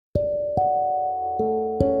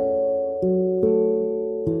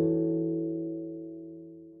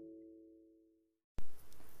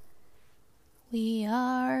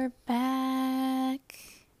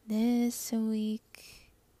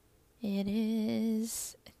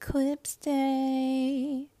is Eclipse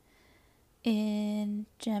Day in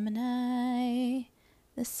Gemini,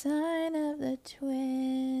 the sign of the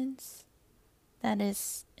twins. That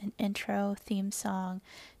is an intro theme song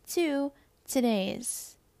to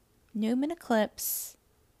today's new moon eclipse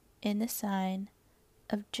in the sign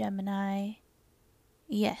of Gemini.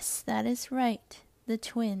 Yes, that is right. The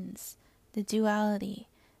twins, the duality,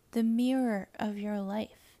 the mirror of your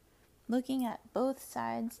life. Looking at both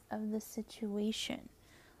sides of the situation,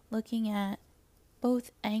 looking at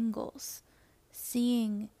both angles,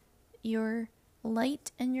 seeing your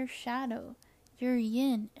light and your shadow, your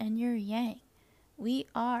yin and your yang. We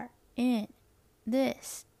are in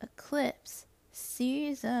this eclipse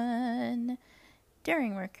season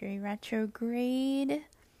during Mercury retrograde.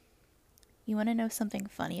 You want to know something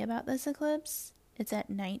funny about this eclipse? It's at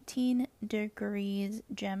 19 degrees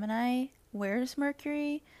Gemini. Where's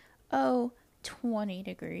Mercury? Oh, 20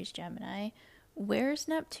 degrees Gemini. Where's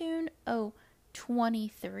Neptune? Oh,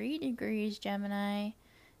 23 degrees Gemini.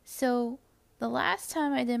 So the last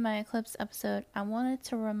time I did my eclipse episode, I wanted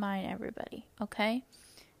to remind everybody, okay?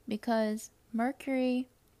 Because Mercury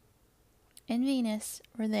and Venus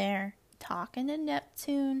were there talking to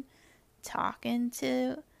Neptune, talking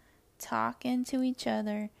to each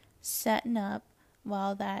other, setting up,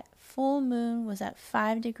 while that full moon was at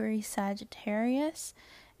 5 degrees Sagittarius.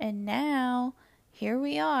 And now, here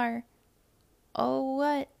we are,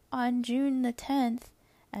 on June the 10th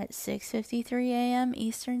at 6:53 a.m.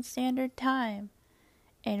 Eastern Standard Time.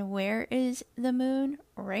 And where is the moon?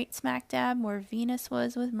 Right smack dab where Venus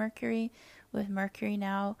was with Mercury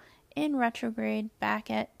now in retrograde, back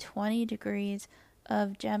at 20 degrees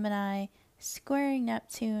of Gemini, squaring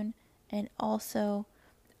Neptune. And also,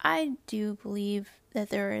 I do believe that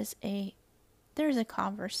there's a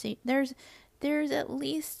conversation, there's at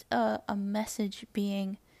least a message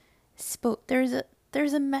being spoke. There's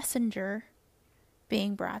a messenger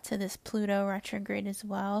being brought to this Pluto retrograde as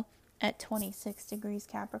well at 26 degrees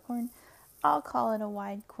Capricorn. I'll call it a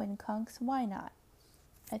wide quincunx. Why not?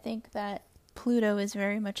 I think that Pluto is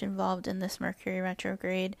very much involved in this Mercury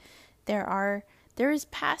retrograde. There is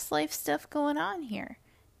past life stuff going on here.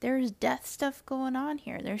 There's death stuff going on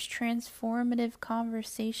here. There's transformative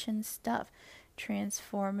conversation stuff.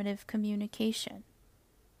 Transformative communication.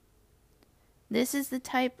 This is the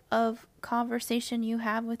type of conversation you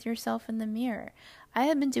have with yourself in the mirror. I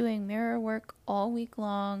have been doing mirror work all week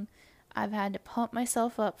long. I've had to pump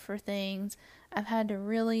myself up for things. I've had to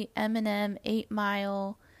really Eminem 8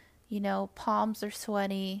 Mile. Palms are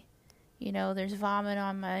sweaty. There's vomit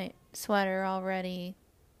on my sweater already.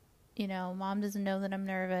 Mom doesn't know that I'm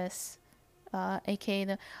nervous.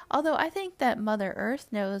 Although I think that Mother Earth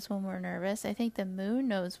knows when we're nervous. I think the moon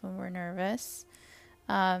knows when we're nervous.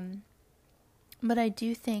 But I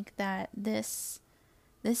do think that this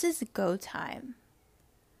is go time.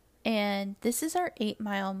 And this is our 8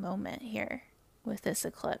 Mile moment here with this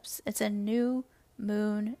eclipse. It's a new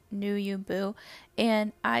moon, new you boo.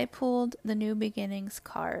 And I pulled the New Beginnings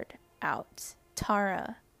card out.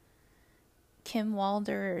 Tara, Kim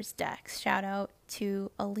Walder's decks. Shout out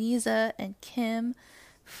to Aliza and Kim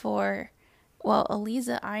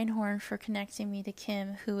Aliza Einhorn for connecting me to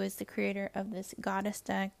Kim, who is the creator of this goddess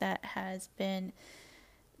deck that has been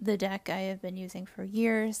the deck I have been using for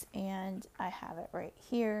years, and I have it right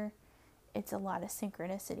here. It's a lot of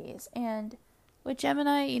synchronicities. And with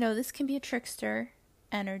Gemini, this can be a trickster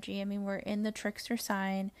energy. I mean, we're in the trickster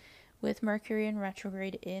sign with Mercury in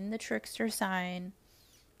retrograde in the trickster sign,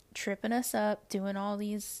 tripping us up, doing all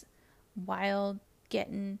these wild,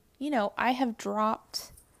 I have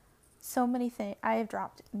dropped so many things. I have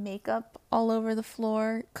dropped makeup all over the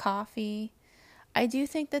floor, coffee. I do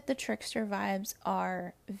think that the trickster vibes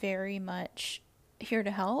are very much here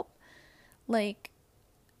to help. Like,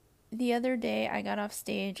 the other day I got off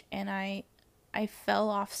stage and I fell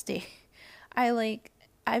off stage.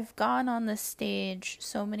 I've gone on the stage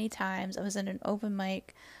so many times. I was at an open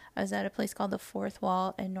mic. I was at a place called the Fourth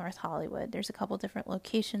Wall in North Hollywood. There's a couple different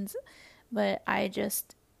locations, but I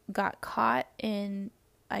just got caught in,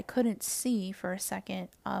 I couldn't see for a second.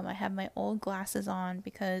 I had my old glasses on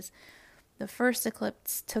because the first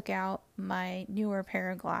eclipse took out my newer pair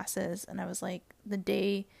of glasses, and I was like,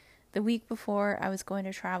 the week before I was going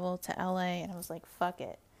to travel to LA, and I was like, fuck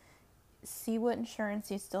it. See what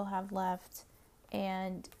insurance you still have left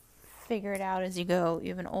and figure it out as you go. You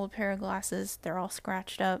have an old pair of glasses, they're all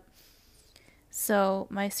scratched up. So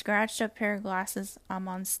my scratched up pair of glasses, I'm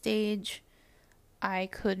on stage. I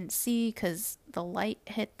couldn't see because the light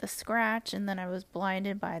hit the scratch, and then I was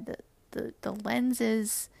blinded by the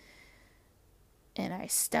lenses, and I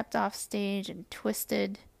stepped off stage and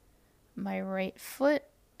twisted my right foot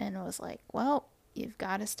and was like, well, you've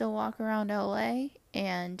got to still walk around LA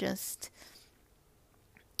and just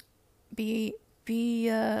be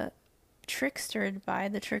trickstered by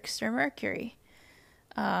the trickster Mercury.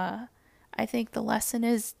 I think the lesson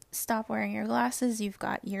is stop wearing your glasses. You've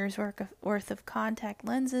got years worth of contact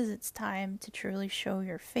lenses. It's time to truly show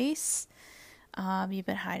your face. You've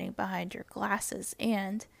been hiding behind your glasses.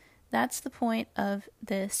 And that's the point of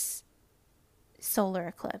this solar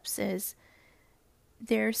eclipse, is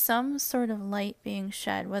there's some sort of light being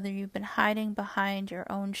shed, whether you've been hiding behind your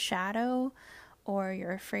own shadow or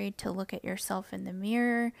you're afraid to look at yourself in the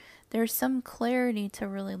mirror. There's some clarity to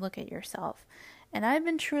really look at yourself. And I've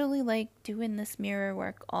been truly like doing this mirror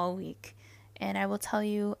work all week. And I will tell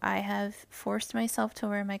you, I have forced myself to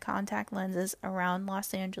wear my contact lenses around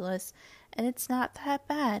Los Angeles, and it's not that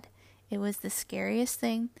bad. It was the scariest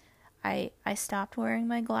thing. I stopped wearing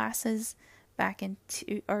my glasses back in,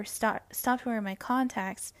 stopped wearing my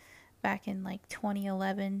contacts back in like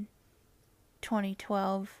 2011,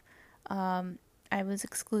 2012. I was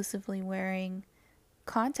exclusively wearing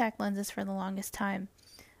contact lenses for the longest time.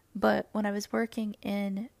 But when I was working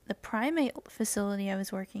in the primate facility I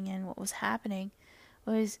was working in, what was happening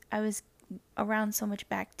was I was around so much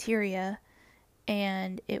bacteria,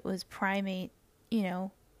 and it was primate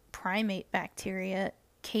bacteria,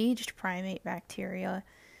 caged primate bacteria,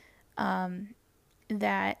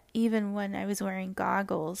 that even when I was wearing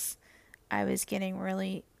goggles, I was getting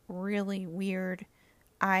really, really weird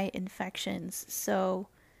eye infections. So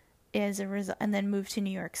as a result, and then moved to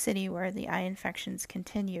New York City where the eye infections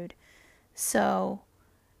continued. So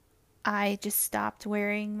I just stopped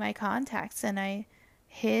wearing my contacts and I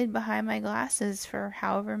hid behind my glasses for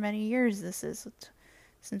however many years this is,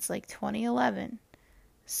 since like 2011.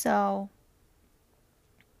 So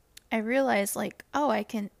I realized like, oh, I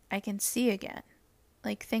can see again.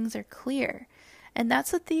 Like things are clear. And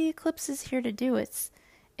that's what the eclipse is here to do. It's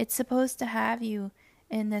supposed to have you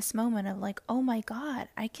in this moment of like, oh my God,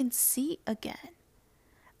 I can see again.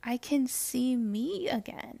 I can see me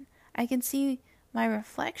again. I can see my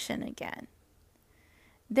reflection again.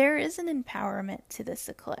 There is an empowerment to this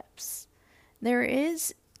eclipse. There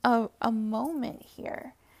is a moment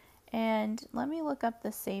here. And let me look up the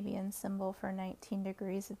Sabian symbol for 19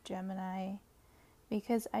 degrees of Gemini,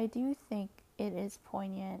 because I do think it is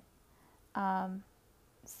poignant.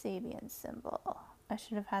 Sabian symbol. I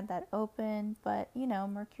should have had that open, but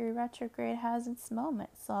Mercury retrograde has its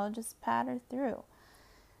moments, so I'll just patter through.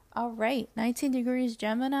 All right, 19 degrees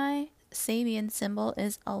Gemini, Sabian symbol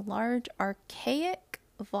is a large archaic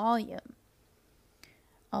volume.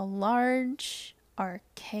 A large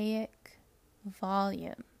archaic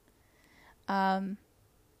volume.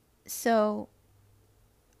 So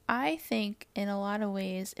I think in a lot of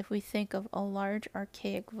ways, if we think of a large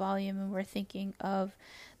archaic volume and we're thinking of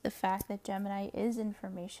the fact that Gemini is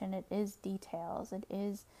information, it is details, it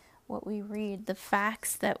is what we read, the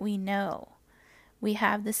facts that we know. We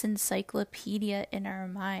have this encyclopedia in our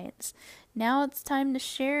minds. Now it's time to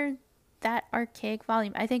share that archaic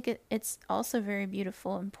volume. I think it's also very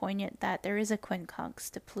beautiful and poignant that there is a quincunx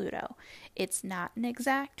to Pluto. It's not an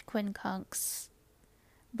exact quincunx,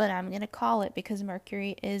 but I'm going to call it because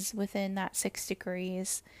Mercury is within that 6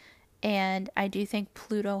 degrees. And I do think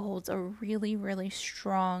Pluto holds a really, really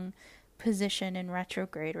strong position in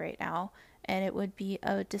retrograde right now. And it would be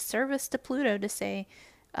a disservice to Pluto to say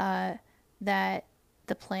that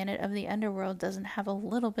the planet of the underworld doesn't have a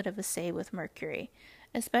little bit of a say with Mercury,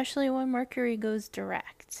 especially when Mercury goes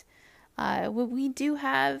direct. We do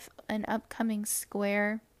have an upcoming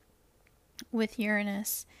square with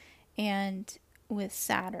Uranus and with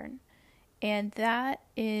Saturn. And that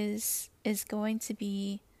is going to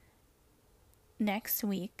be next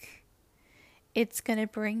week. It's going to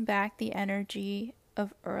bring back the energy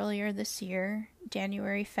of earlier this year,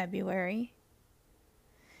 January, February.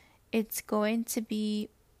 It's going to be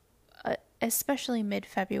especially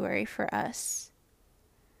mid-February for us.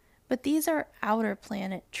 But these are outer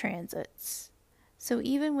planet transits. So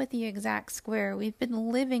even with the exact square, we've been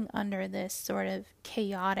living under this sort of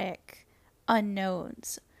chaotic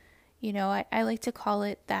unknowns. I like to call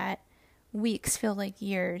it that weeks feel like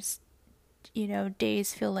years,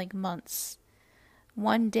 days feel like months.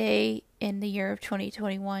 One day in the year of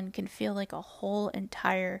 2021 can feel like a whole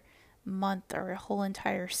entire month or a whole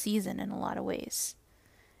entire season in a lot of ways.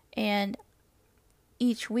 And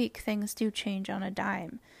each week things do change on a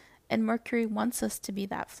dime. And Mercury wants us to be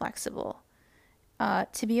that flexible,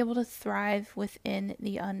 to be able to thrive within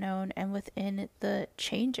the unknown and within the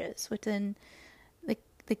changes, within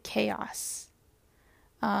the chaos.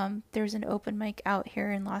 There's an open mic out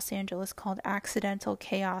here in Los Angeles called Accidental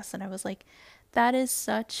Chaos, and I was like, that is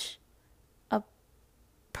such a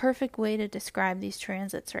perfect way to describe these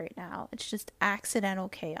transits right now. It's just accidental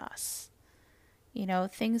chaos. You know,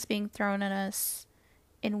 things being thrown at us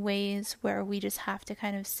in ways where we just have to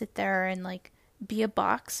kind of sit there and like be a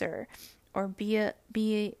boxer or be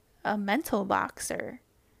a mental boxer.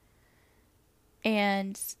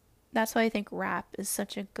 And that's why I think rap is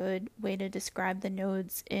such a good way to describe the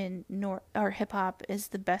nodes in or hip hop is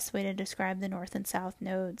the best way to describe the north and south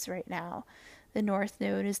nodes right now. The north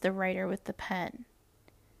node is the writer with the pen,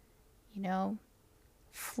 you know,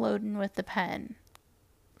 floating with the pen,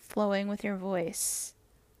 flowing with your voice,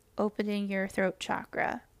 opening your throat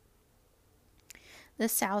chakra. The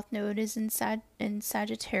south node is in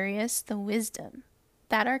Sagittarius, the wisdom,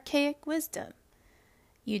 that archaic wisdom.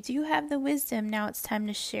 You do have the wisdom, now it's time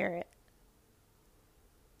to share it.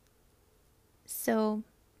 So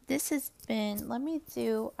this has been,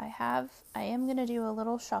 I am going to do a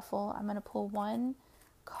little shuffle. I'm going to pull one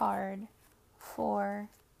card for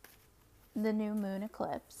the new moon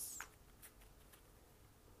eclipse.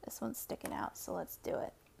 This one's sticking out, so let's do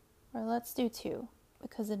it. Or let's do two,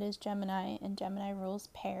 because it is Gemini, and Gemini rules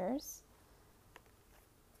pairs.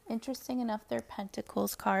 Interesting enough, they're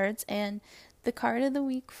Pentacles cards, and the card of the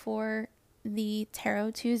week for the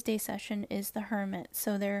Tarot Tuesday session is the Hermit.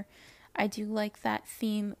 So I do like that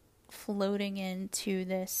theme floating into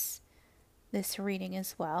this reading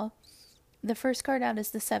as well. The first card out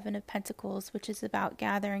is the Seven of Pentacles, which is about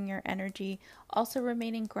gathering your energy, also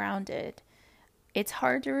remaining grounded. It's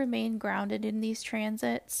hard to remain grounded in these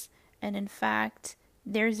transits, and in fact,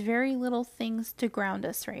 there's very little things to ground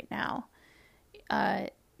us right now.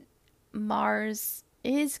 Mars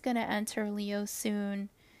is going to enter Leo soon.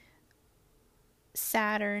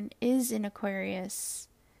 Saturn is in Aquarius.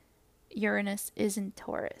 Uranus is in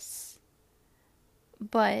Taurus.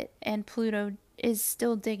 And Pluto is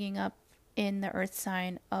still digging up in the earth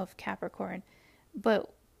sign of Capricorn.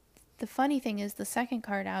 But the funny thing is, the second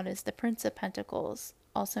card out is the Prince of Pentacles,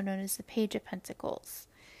 also known as the Page of Pentacles.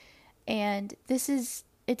 And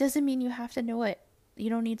it doesn't mean you have to know it. You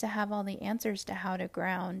don't need to have all the answers to how to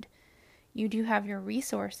ground. You do have your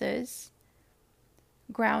resources.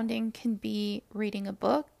 Grounding can be reading a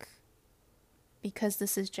book, because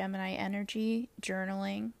this is Gemini energy,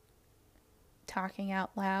 journaling, talking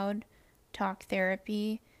out loud, talk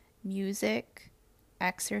therapy, music,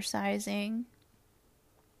 exercising,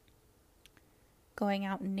 going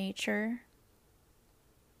out in nature,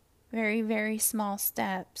 very, very small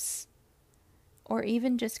steps, or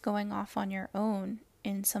even just going off on your own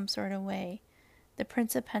in some sort of way. The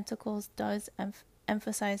Prince of Pentacles does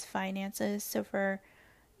emphasize finances, so for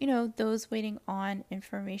those waiting on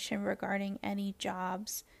information regarding any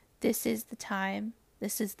jobs, this is the time,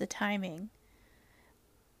 this is the timing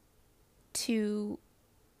to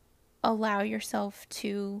allow yourself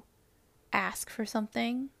to ask for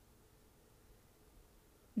something.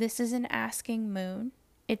 This is an asking moon.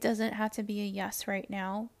 It doesn't have to be a yes right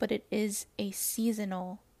now, but it is a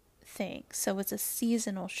seasonal thing. So it's a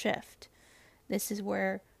seasonal shift. This is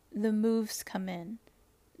where the moves come in.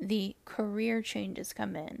 The career changes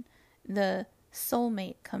come in. The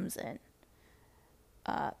soulmate comes in.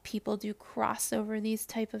 People do cross over these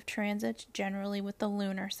type of transits, generally with the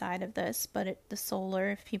lunar side of this, but the solar,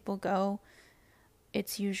 if people go,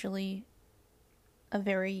 it's usually a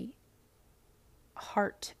very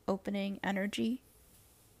heart-opening energy.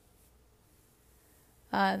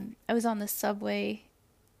 I was on the subway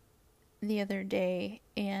the other day,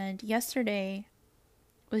 and yesterday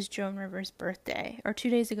was Joan Rivers' birthday, or 2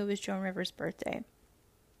 days ago was Joan Rivers' birthday.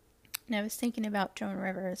 And I was thinking about Joan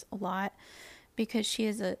Rivers a lot because she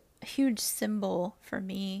is a huge symbol for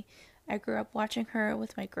me. I grew up watching her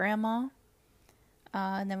with my grandma,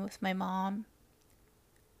 and then with my mom,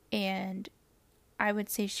 and I would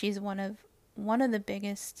say she's one of the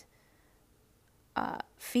biggest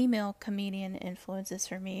female comedian influences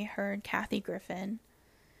for me. Her and Kathy Griffin,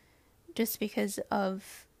 just because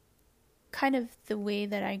of kind of the way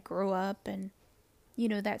that I grew up and,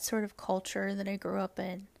 that sort of culture that I grew up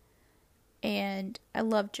in. And I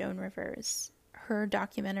love Joan Rivers. Her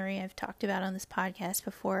documentary I've talked about on this podcast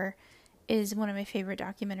before is one of my favorite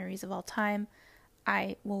documentaries of all time.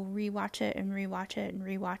 I will rewatch it and rewatch it and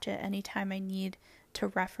rewatch it anytime I need to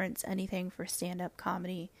reference anything for stand-up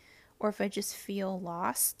comedy. Or if I just feel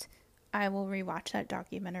lost, I will rewatch that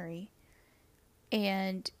documentary.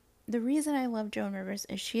 And the reason I love Joan Rivers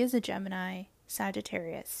is she is a Gemini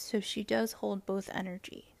Sagittarius, so she does hold both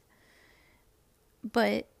energy.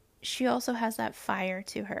 But she also has that fire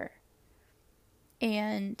to her.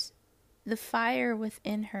 And the fire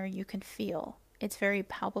within her you can feel. It's very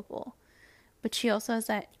palpable. But she also has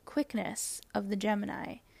that quickness of the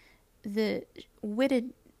Gemini, the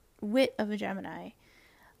wit of a Gemini.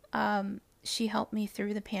 She helped me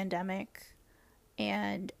through the pandemic,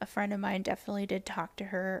 and a friend of mine definitely did talk to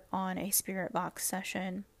her on a spirit box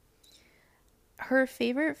session. Her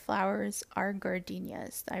favorite flowers are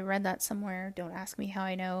gardenias. I read that somewhere. Don't ask me how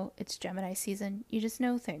I know. It's Gemini season. You just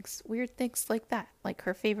know things. Weird things like that. Like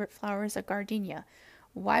her favorite flower is a gardenia.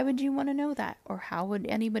 Why would you want to know that? Or how would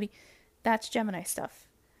anybody? That's Gemini stuff.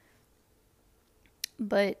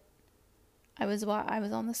 But I was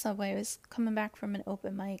on the subway. I was coming back from an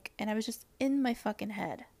open mic, and I was just in my fucking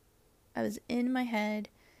head. I was in my head,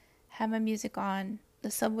 had my music on.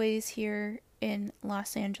 The subways here in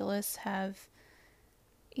Los Angeles have,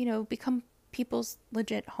 become people's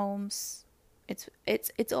legit homes.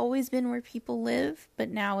 It's always been where people live, but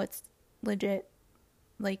now it's legit,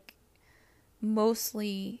 like,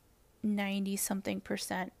 mostly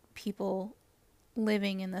 90-something% people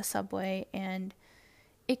living in the subway, and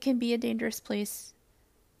it can be a dangerous place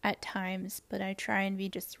at times, but I try and be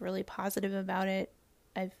just really positive about it.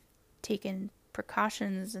 I've taken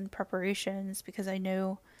precautions and preparations because I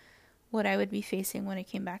know what I would be facing when I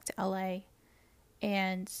came back to LA.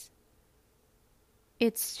 And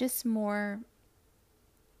it's just more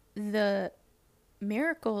the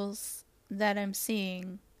miracles that I'm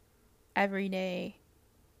seeing every day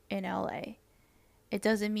in LA. It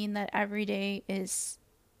doesn't mean that every day is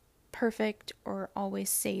perfect or always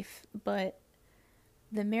safe, but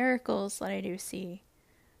the miracles that I do see.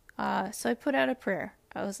 So I put out a prayer.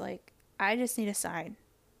 I was like, I just need a sign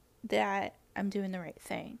that I'm doing the right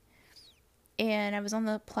thing. And I was on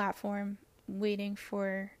the platform waiting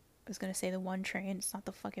for, I was going to say the one train. It's not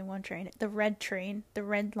the fucking one train. The red train, the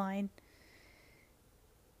red line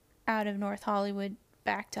out of North Hollywood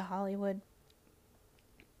back to Hollywood.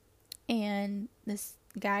 And this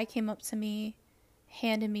guy came up to me,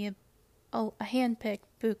 handed me a hand-picked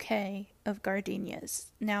bouquet of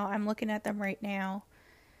gardenias. Now, I'm looking at them right now.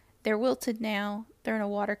 They're wilted now. They're in a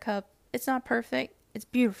water cup. It's not perfect. It's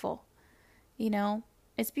beautiful.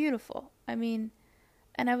 It's beautiful. I mean,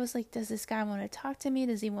 and I was like, does this guy want to talk to me?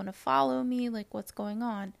 Does he want to follow me? Like, what's going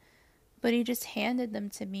on? But he just handed them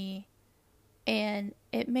to me, and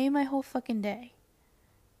it made my whole fucking day.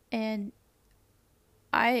 And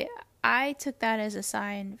I took that as a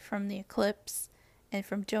sign from the eclipse, and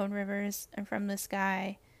from Joan Rivers, and from this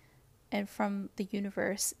guy, and from the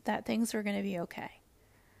universe, that things were going to be okay.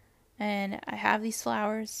 And I have these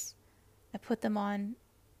flowers. I put them on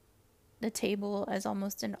the table as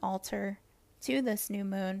almost an altar to this new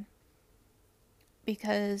moon,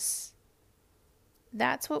 because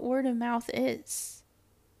that's what word of mouth is.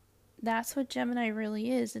 That's what Gemini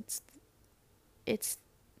really is. It's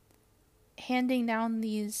handing down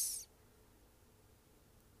these,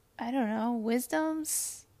 I don't know,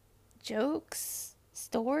 wisdoms, jokes,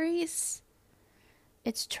 stories.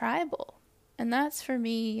 It's tribal. And that's, for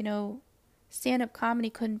me, stand-up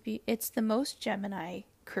comedy couldn't be, it's the most Gemini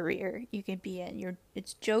career you could be in.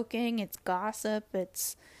 It's joking, it's gossip,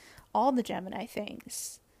 it's all the Gemini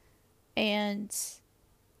things. And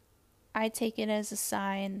I take it as a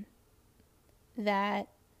sign that,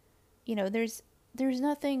 there's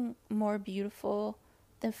nothing more beautiful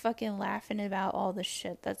than fucking laughing about all the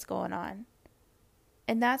shit that's going on.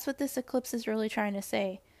 And that's what this eclipse is really trying to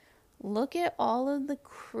say. Look at all of the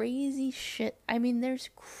crazy shit. I mean, there's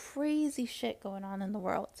crazy shit going on in the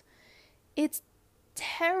world. It's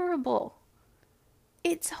terrible.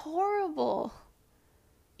 It's horrible.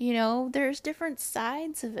 There's different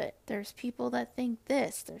sides of it. There's people that think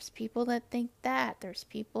this. There's people that think that. There's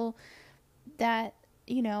people that,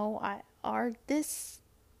 are this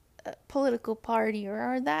political party or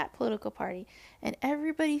are that political party. And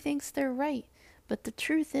everybody thinks they're right. But the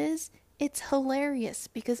truth is, it's hilarious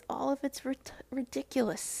because all of it's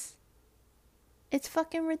ridiculous. It's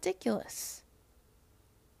fucking ridiculous.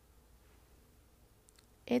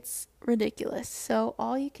 It's ridiculous. So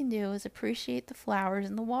all you can do is appreciate the flowers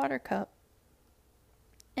in the water cup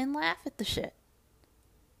and laugh at the shit.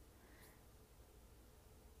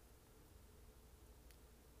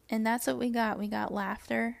 And that's what we got. We got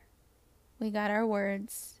laughter. We got our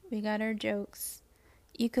words. We got our jokes.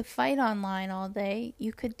 You could fight online all day.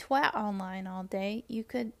 You could twat online all day. You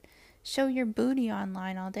could show your booty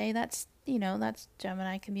online all day. That's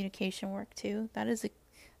Gemini communication work too.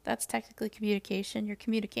 That's technically communication. You're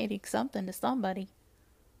communicating something to somebody.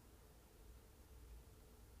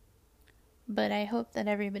 But I hope that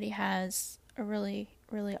everybody has a really,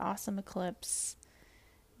 really awesome eclipse.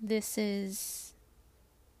 This is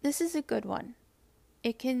a good one.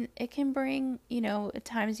 it can bring, at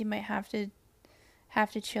times you might have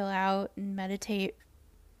to chill out and meditate.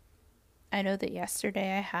 I know that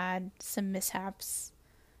yesterday I had some mishaps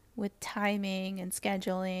with timing and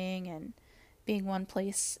scheduling and being one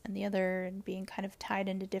place and the other and being kind of tied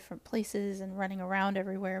into different places and running around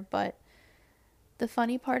everywhere. But the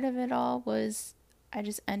funny part of it all was I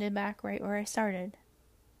just ended back right where I started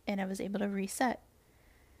and I was able to reset.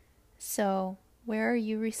 So, where are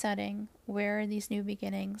you resetting? Where are these new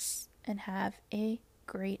beginnings? And have a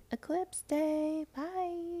great eclipse day.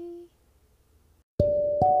 Bye.